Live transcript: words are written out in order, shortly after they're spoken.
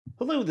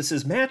Hello, this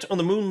is Matt on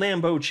the Moon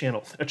Lambo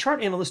channel, a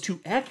chart analyst who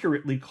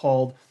accurately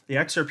called the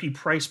XRP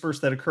price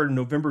burst that occurred in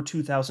November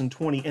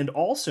 2020 and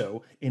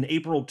also in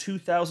April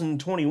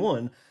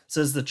 2021,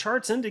 says the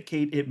charts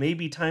indicate it may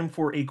be time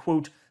for a,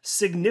 quote,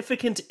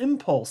 significant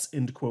impulse,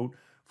 end quote,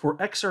 for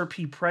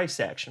XRP price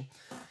action.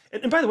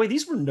 And by the way,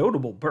 these were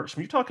notable bursts.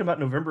 When you're talking about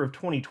November of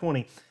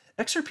 2020,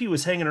 XRP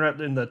was hanging around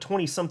in the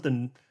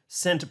 20-something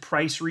cent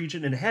price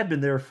region and had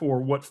been there for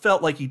what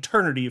felt like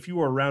eternity. If you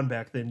were around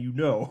back then, you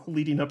know,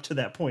 leading up to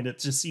that point, it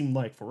just seemed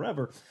like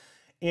forever.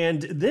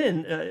 And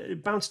then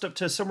it bounced up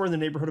to somewhere in the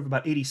neighborhood of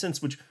about 80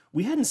 cents, which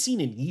we hadn't seen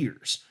in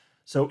years.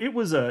 So it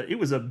was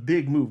a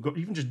big move,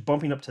 even just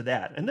bumping up to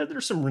that. And then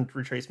there's some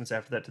retracements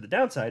after that to the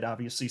downside,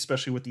 obviously,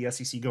 especially with the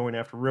SEC going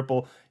after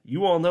Ripple.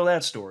 You all know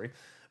that story.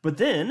 But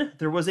then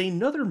there was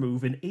another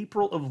move in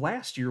April of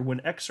last year when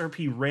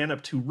XRP ran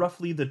up to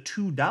roughly the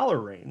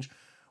 $2 range.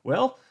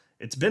 Well,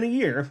 it's been a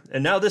year,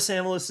 and now this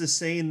analyst is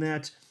saying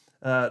that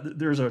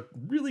there's a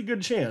really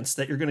good chance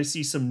that you're going to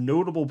see some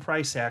notable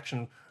price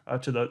action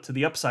to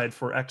the upside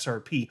for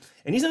XRP.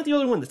 And he's not the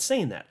only one that's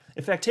saying that.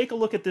 In fact, take a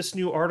look at this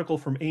new article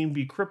from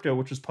AMB Crypto,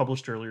 which was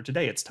published earlier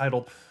today. It's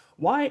titled,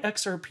 "Why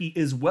XRP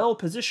is Well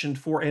Positioned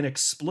for an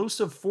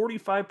Explosive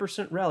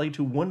 45% Rally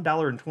to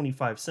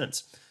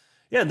 $1.25.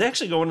 Yeah, they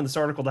actually go into this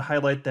article to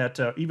highlight that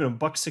even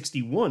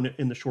 $1.61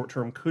 in the short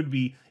term could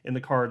be in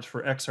the cards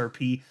for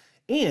XRP.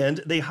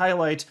 And they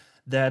highlight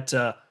that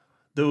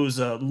those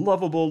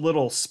lovable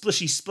little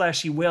splishy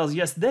splashy whales,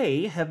 yes,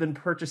 they have been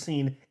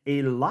purchasing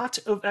a lot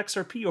of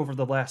XRP over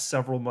the last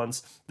several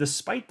months,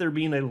 despite there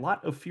being a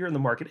lot of fear in the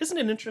market. Isn't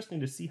it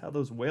interesting to see how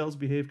those whales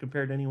behave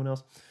compared to anyone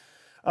else?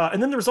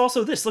 And then there's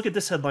also this. Look at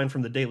this headline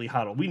from the Daily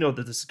Hodl. We know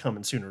that this is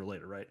coming sooner or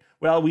later, right?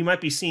 Well, we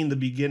might be seeing the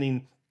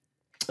beginning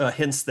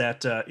hints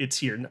that it's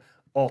here.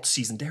 Alt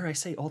season. Dare I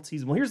say alt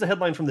season? Well, here's the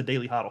headline from the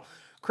Daily Hodl.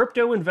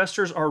 Crypto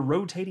investors are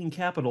rotating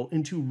capital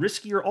into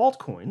riskier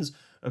altcoins,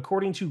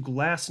 according to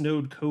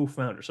Glassnode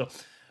co-founder. So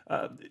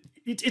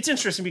it's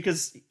interesting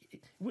because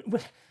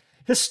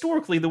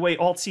historically, the way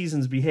alt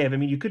seasons behave, I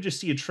mean, you could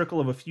just see a trickle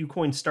of a few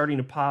coins starting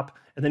to pop,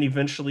 and then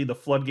eventually the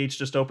floodgates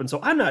just open.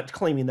 So I'm not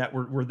claiming that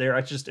we're there.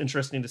 It's just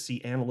interesting to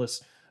see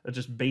analysts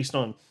just based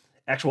on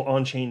actual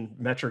on-chain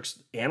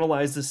metrics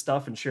analyze this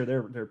stuff and share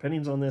their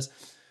opinions on this.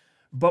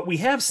 But we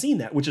have seen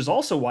that, which is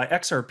also why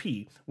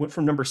XRP went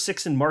from number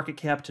 6 in market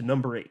cap to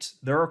number 8.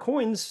 There are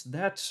coins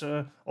that,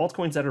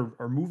 altcoins that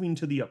are moving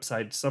to the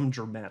upside, some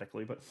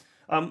dramatically. But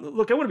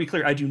look, I want to be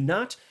clear. I do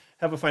not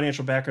have a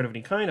financial background of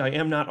any kind. I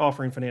am not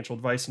offering financial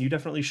advice, and you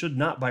definitely should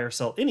not buy or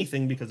sell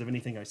anything because of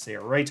anything I say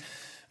or write.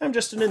 I'm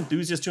just an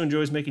enthusiast who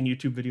enjoys making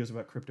YouTube videos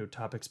about crypto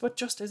topics, but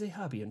just as a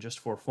hobby and just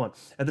for fun.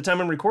 At the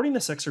time I'm recording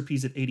this,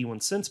 XRP's at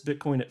 81 cents,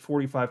 Bitcoin at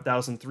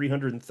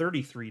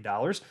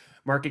 $45,333,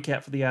 market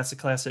cap for the asset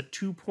class at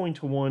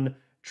 $2.1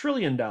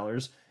 trillion,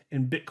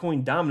 and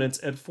Bitcoin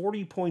dominance at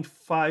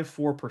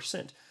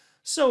 40.54%.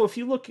 So if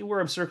you look at where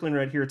I'm circling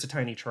right here, it's a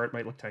tiny chart. It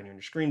might look tiny on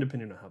your screen,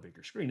 depending on how big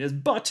your screen is,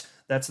 but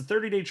that's the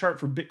 30-day chart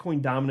for Bitcoin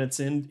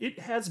dominance, and it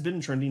has been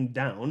trending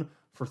down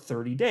for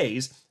 30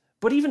 days.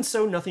 But even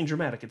so, nothing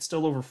dramatic. It's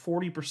still over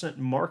 40%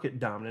 market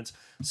dominance.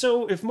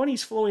 So if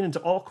money's flowing into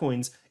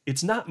altcoins,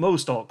 it's not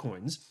most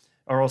altcoins,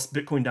 or else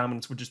Bitcoin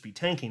dominance would just be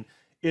tanking.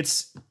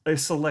 It's a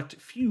select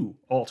few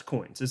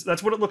altcoins.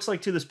 That's what it looks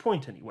like to this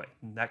point anyway.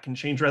 And that can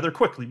change rather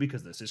quickly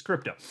because this is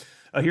crypto.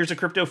 Here's a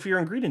crypto fear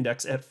and greed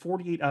index at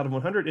 48 out of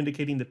 100,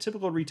 indicating the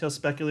typical retail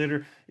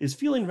speculator is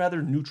feeling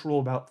rather neutral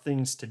about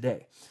things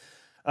today.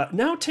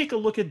 Now take a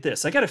look at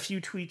this. I got a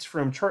few tweets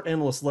from chart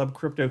analyst Leb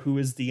Crypto, who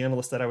is the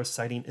analyst that I was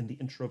citing in the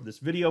intro of this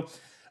video.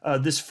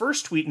 This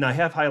first tweet, and I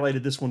have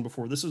highlighted this one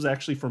before, this was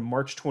actually from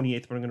March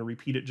 28th, but I'm going to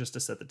repeat it just to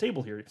set the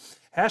table here.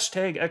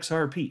 Hashtag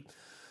XRP.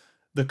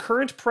 The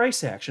current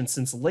price action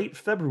since late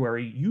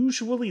February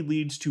usually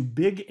leads to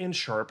big and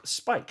sharp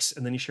spikes.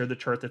 And then he shared the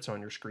chart that's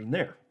on your screen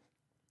there.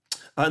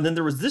 And then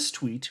there was this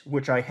tweet,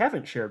 which I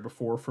haven't shared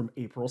before, from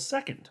April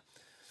 2nd.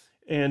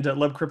 And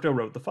Leb Crypto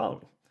wrote the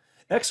following.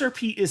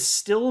 XRP is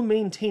still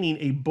maintaining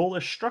a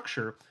bullish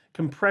structure.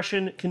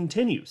 Compression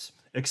continues,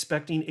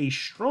 expecting a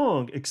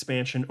strong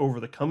expansion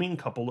over the coming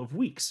couple of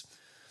weeks.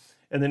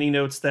 And then he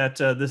notes that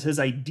his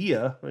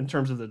idea, in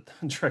terms of the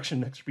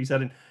direction XRP's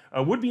heading,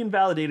 would be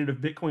invalidated if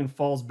Bitcoin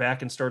falls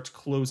back and starts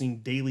closing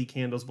daily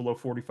candles below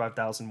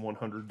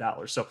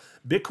 $45,100. So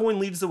Bitcoin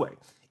leads the way,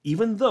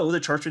 even though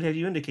the chart should have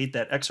you indicate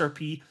that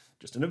XRP,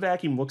 just in a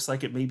vacuum, looks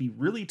like it may be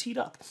really teed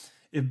up.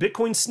 If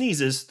Bitcoin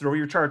sneezes, throw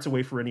your charts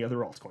away for any other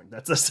altcoin.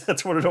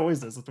 That's what it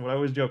always is. That's what I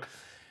always joke.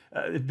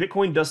 If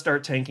Bitcoin does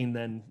start tanking,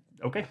 then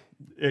okay,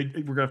 we're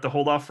going to have to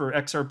hold off for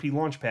XRP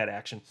launchpad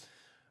action.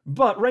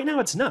 But right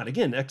now it's not.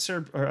 Again,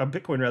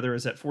 Bitcoin rather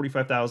is at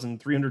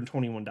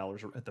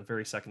 $45,321 at the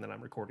very second that I'm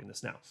recording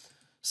this now.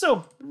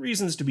 So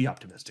reasons to be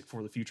optimistic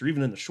for the future,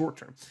 even in the short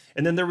term.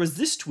 And then there was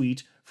this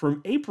tweet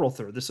from April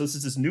 3rd. This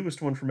is his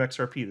newest one from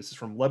XRP. This is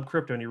from Leb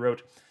Crypto, and he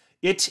wrote,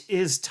 "It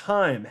is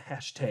time,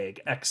 hashtag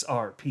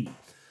XRP.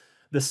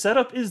 The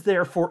setup is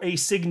there for a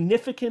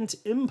significant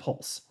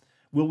impulse.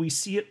 Will we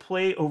see it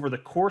play over the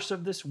course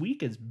of this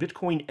week as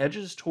Bitcoin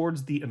edges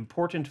towards the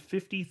important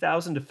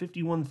 $50,000 to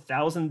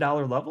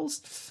 $51,000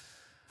 levels?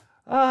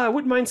 I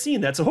wouldn't mind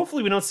seeing that. So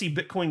hopefully we don't see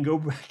Bitcoin go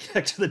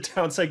back to the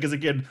downside, because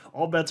again,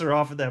 all bets are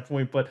off at that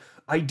point. But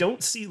I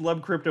don't see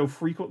Lub Crypto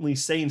frequently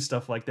saying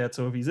stuff like that.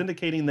 So if he's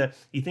indicating that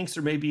he thinks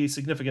there may be a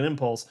significant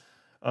impulse,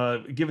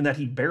 given that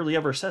he barely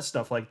ever says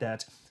stuff like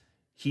that,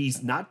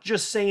 he's not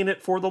just saying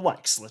it for the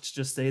likes. Let's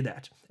just say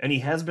that. And he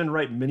has been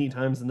right many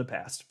times in the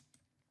past.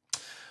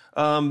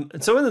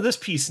 And so into this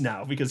piece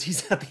now, because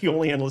he's not the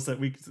only analyst that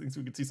we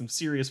could see some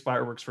serious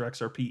fireworks for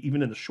XRP,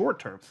 even in the short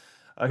term.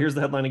 Here's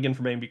the headline again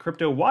from AMB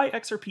Crypto. Why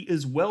XRP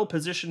is well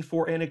positioned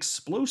for an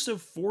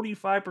explosive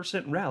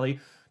 45% rally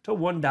to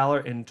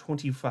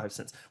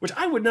 $1.25, which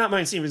I would not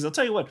mind seeing, because I'll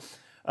tell you what,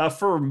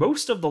 for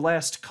most of the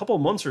last couple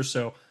months or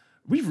so,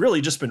 we've really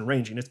just been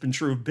ranging. It's been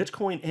true of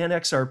Bitcoin and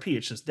XRP.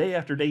 It's just day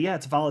after day. Yeah,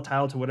 it's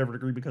volatile to whatever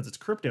degree because it's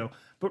crypto,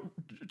 but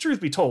truth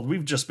be told,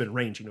 we've just been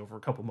ranging over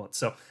a couple months.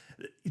 So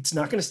it's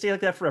not going to stay like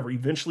that forever.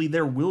 Eventually,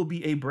 there will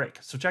be a break.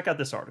 So check out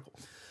this article.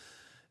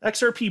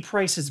 XRP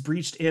price has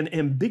breached an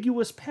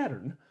ambiguous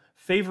pattern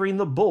favoring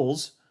the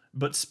bulls,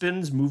 but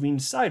spins moving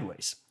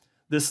sideways.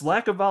 This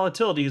lack of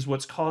volatility is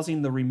what's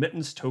causing the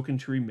remittance token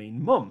to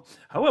remain mum.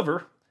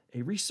 However,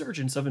 a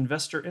resurgence of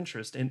investor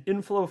interest and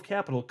inflow of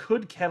capital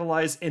could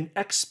catalyze an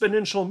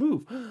exponential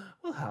move.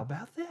 Well, how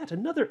about that?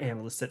 Another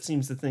analyst that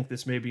seems to think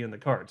this may be in the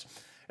cards.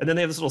 And then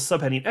they have this little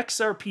subheading,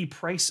 XRP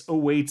price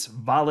awaits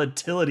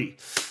volatility.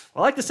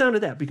 I like the sound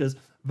of that, because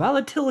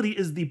volatility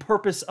is the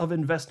purpose of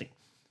investing.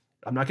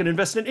 I'm not going to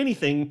invest in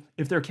anything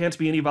if there can't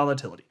be any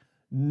volatility.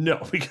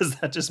 No, because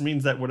that just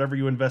means that whatever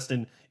you invest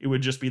in, it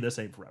would just be the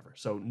same forever.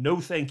 So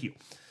no thank you.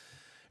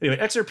 Anyway,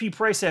 XRP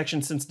price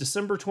action since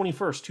December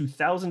 21st,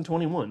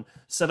 2021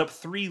 set up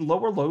 3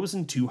 lower lows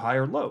and 2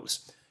 higher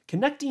lows.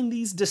 Connecting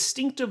these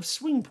distinctive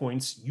swing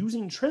points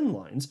using trend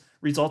lines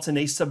results in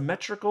a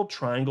symmetrical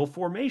triangle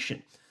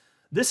formation.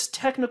 This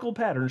technical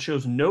pattern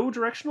shows no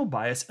directional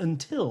bias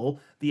until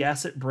the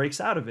asset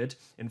breaks out of it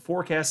and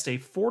forecasts a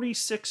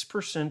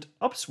 46%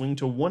 upswing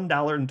to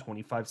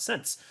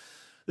 $1.25.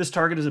 This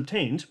target is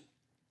obtained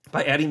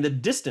by adding the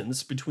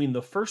distance between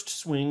the first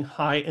swing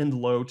high and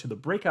low to the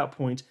breakout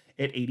point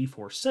at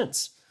 84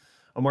 cents.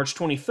 On March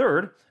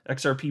 23rd,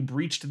 XRP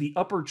breached the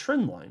upper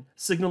trend line,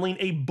 signaling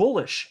a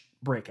bullish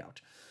breakout.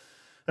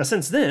 Now,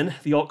 since then,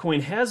 the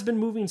altcoin has been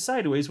moving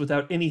sideways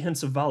without any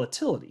hints of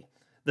volatility.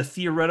 The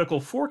theoretical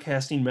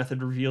forecasting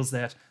method reveals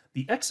that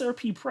the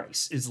XRP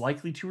price is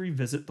likely to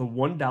revisit the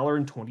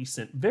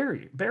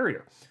 $1.20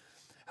 barrier.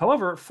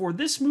 However, for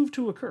this move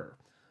to occur,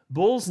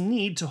 bulls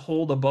need to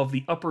hold above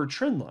the upper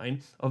trend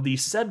line of the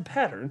said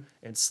pattern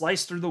and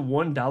slice through the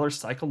 $1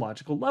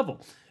 psychological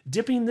level.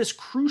 Dipping this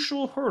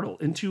crucial hurdle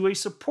into a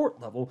support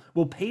level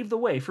will pave the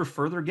way for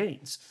further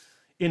gains.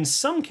 In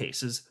some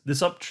cases,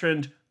 this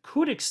uptrend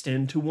could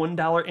extend to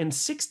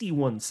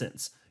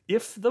 $1.61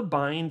 if the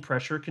buying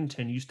pressure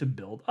continues to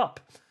build up.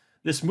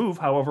 This move,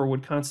 however,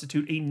 would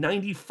constitute a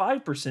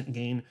 95%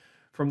 gain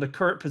from the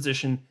current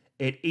position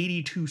at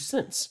 82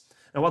 cents.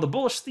 Now, while the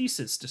bullish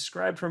thesis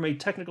described from a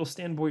technical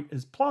standpoint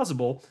is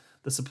plausible,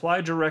 the supply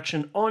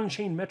direction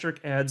on-chain metric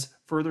adds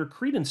further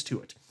credence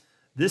to it.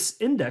 This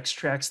index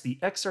tracks the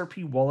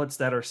XRP wallets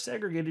that are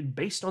segregated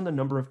based on the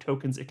number of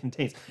tokens it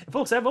contains. And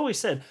folks, I've always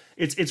said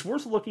it's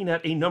worth looking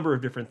at a number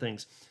of different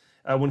things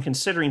when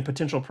considering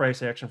potential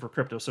price action for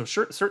crypto. So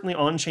certainly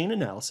on-chain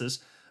analysis,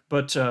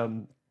 but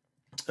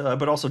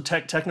also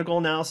technical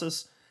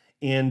analysis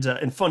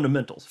and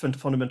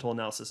fundamental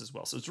analysis as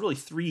well. So it's really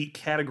 3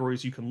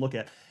 categories you can look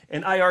at.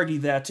 And I argue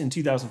that in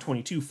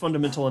 2022,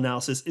 fundamental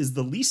analysis is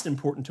the least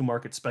important to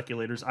market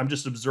speculators. I'm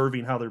just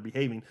observing how they're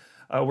behaving.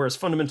 Whereas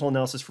fundamental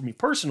analysis for me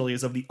personally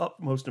is of the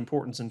utmost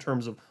importance in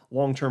terms of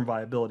long-term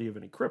viability of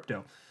any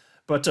crypto.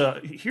 But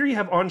here you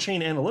have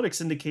on-chain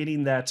analytics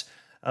indicating that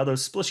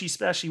those splishy,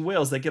 splashy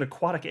whales that get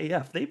aquatic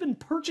AF, they've been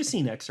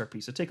purchasing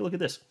XRP. So take a look at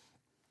this.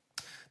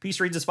 Piece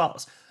reads as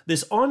follows.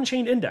 This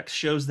on-chain index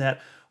shows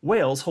that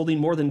whales holding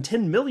more than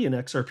 10 million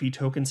XRP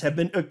tokens have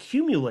been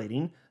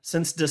accumulating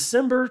since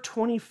December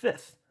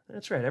 25th.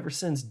 That's right, ever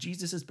since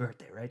Jesus'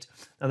 birthday, right?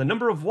 Now, the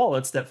number of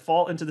wallets that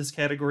fall into this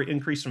category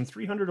increased from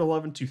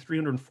 311 to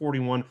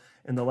 341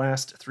 in the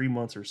last 3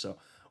 months or so.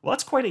 Well,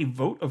 that's quite a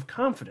vote of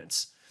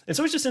confidence. And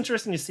so it's just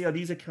interesting to see how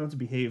these accounts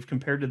behave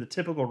compared to the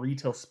typical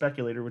retail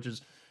speculator, which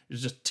is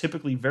just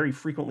typically very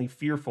frequently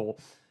fearful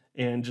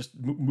and just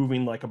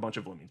moving like a bunch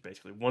of lemmings,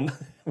 basically. One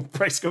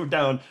price go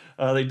down,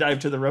 they dive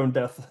to their own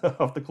death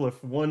off the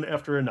cliff, one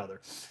after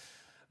another.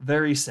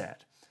 Very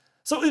sad.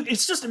 So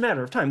it's just a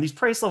matter of time. These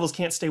price levels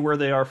can't stay where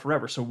they are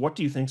forever. So what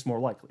do you think is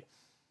more likely?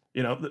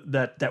 You know,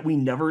 that we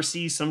never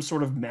see some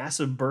sort of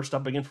massive burst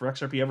up again for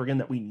XRP ever again,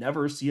 that we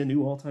never see a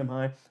new all-time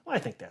high? Well, I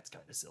think that's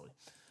kind of silly.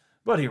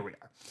 But here we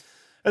are.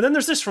 And then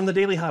there's this from the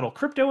Daily Hodl.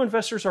 Crypto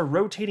investors are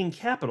rotating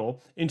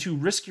capital into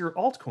riskier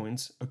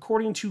altcoins,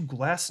 according to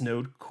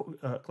Glassnode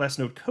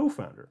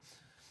co-founder.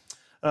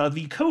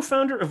 The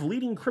co-founder of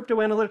leading crypto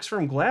analytics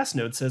firm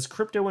Glassnode says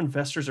crypto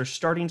investors are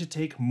starting to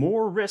take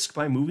more risk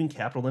by moving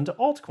capital into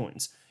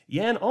altcoins.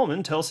 Jan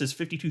Allman tells his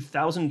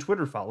 52,000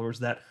 Twitter followers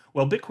that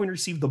while Bitcoin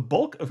received the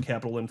bulk of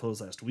capital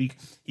inflows last week,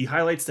 he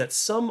highlights that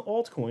some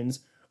altcoins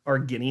are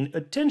getting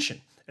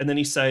attention. And then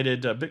he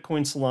cited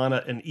Bitcoin,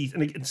 Solana, and ETH.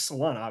 And again,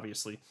 Solana,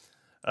 obviously.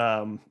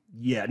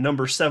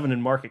 Number 7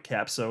 in market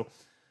cap. So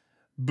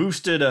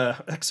boosted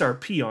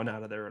XRP on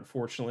out of there,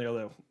 unfortunately.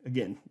 Although,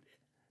 again,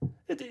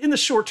 in the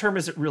short term,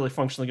 is it really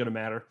functionally going to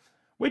matter?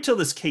 Wait till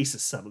this case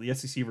is settled, the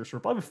SEC versus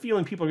Ripple. I have a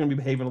feeling people are going to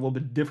be behaving a little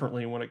bit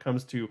differently when it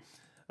comes to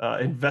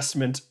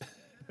investment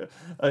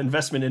in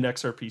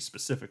XRP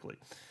specifically.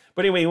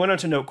 But anyway, he went on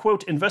to note,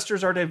 quote,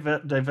 investors are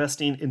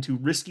divesting into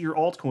riskier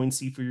altcoins,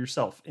 see for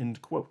yourself,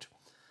 end quote.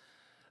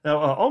 Now,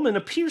 Allman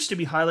appears to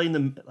be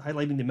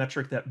highlighting the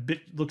metric that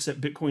looks at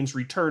Bitcoin's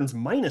returns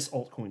minus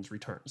altcoins'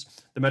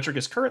 returns. The metric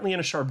is currently in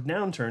a sharp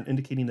downturn,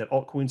 indicating that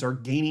altcoins are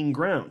gaining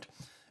ground.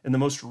 In the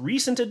most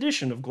recent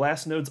edition of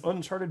Glassnode's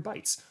Uncharted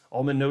Bytes,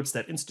 Allman notes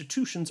that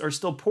institutions are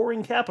still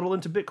pouring capital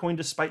into Bitcoin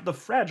despite the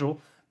fragile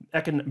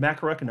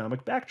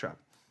macroeconomic backdrop.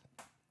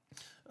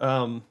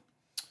 And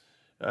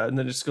then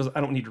it just goes,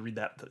 I don't need to read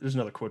that. There's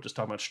another quote just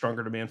talking about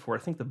stronger demand for it.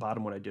 I think the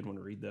bottom one I did want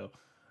to read, though.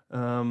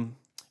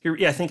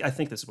 I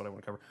think this is what I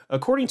want to cover.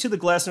 According to the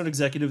Glassnode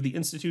executive, the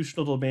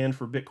institutional demand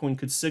for Bitcoin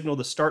could signal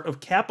the start of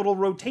capital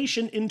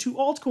rotation into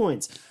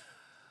altcoins.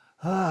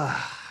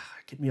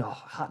 Get me all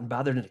hot and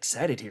bothered and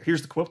excited here.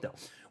 Here's the quote, though.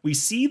 We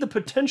see the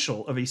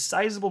potential of a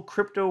sizable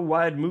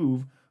crypto-wide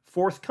move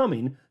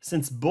forthcoming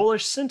since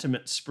bullish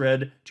sentiment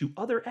spread to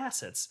other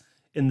assets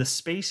in the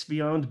space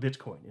beyond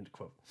Bitcoin, end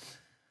quote.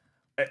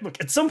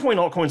 Look, at some point,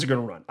 altcoins are going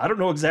to run. I don't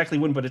know exactly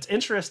when, but it's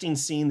interesting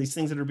seeing these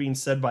things that are being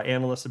said by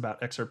analysts about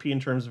XRP in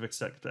terms of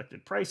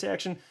expected price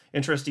action.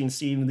 Interesting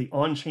seeing the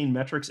on-chain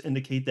metrics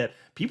indicate that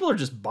people are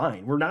just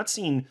buying. We're not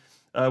seeing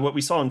what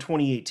we saw in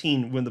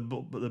 2018 when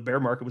the bear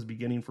market was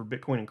beginning for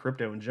Bitcoin and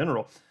crypto in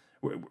general.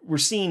 We're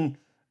seeing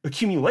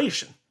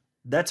accumulation.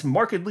 That's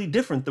markedly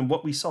different than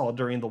what we saw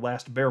during the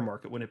last bear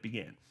market when it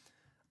began.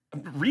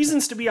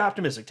 Reasons to be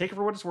optimistic. Take it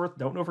for what it's worth.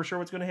 Don't know for sure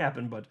what's going to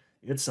happen, but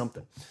it's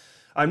something.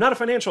 I'm not a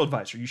financial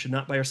advisor. You should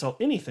not buy or sell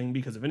anything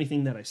because of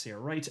anything that I say or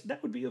write.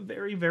 That would be a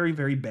very, very,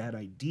 very bad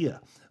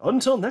idea.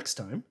 Until next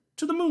time,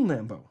 to the moon,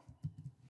 Lambo.